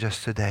challenge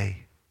us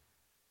today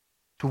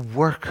to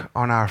work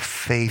on our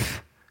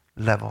faith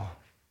level.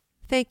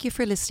 Thank you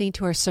for listening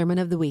to our Sermon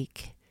of the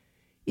Week.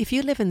 If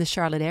you live in the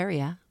Charlotte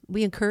area,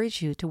 we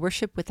encourage you to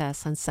worship with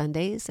us on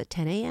Sundays at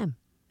 10 a.m.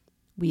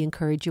 We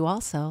encourage you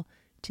also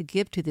to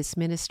give to this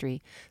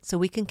ministry so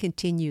we can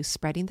continue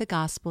spreading the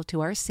gospel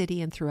to our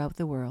city and throughout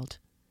the world.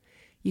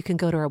 You can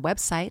go to our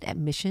website at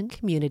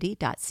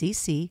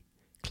missioncommunity.cc,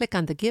 click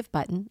on the Give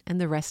button,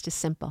 and the rest is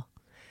simple.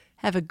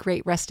 Have a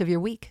great rest of your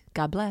week.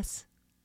 God bless.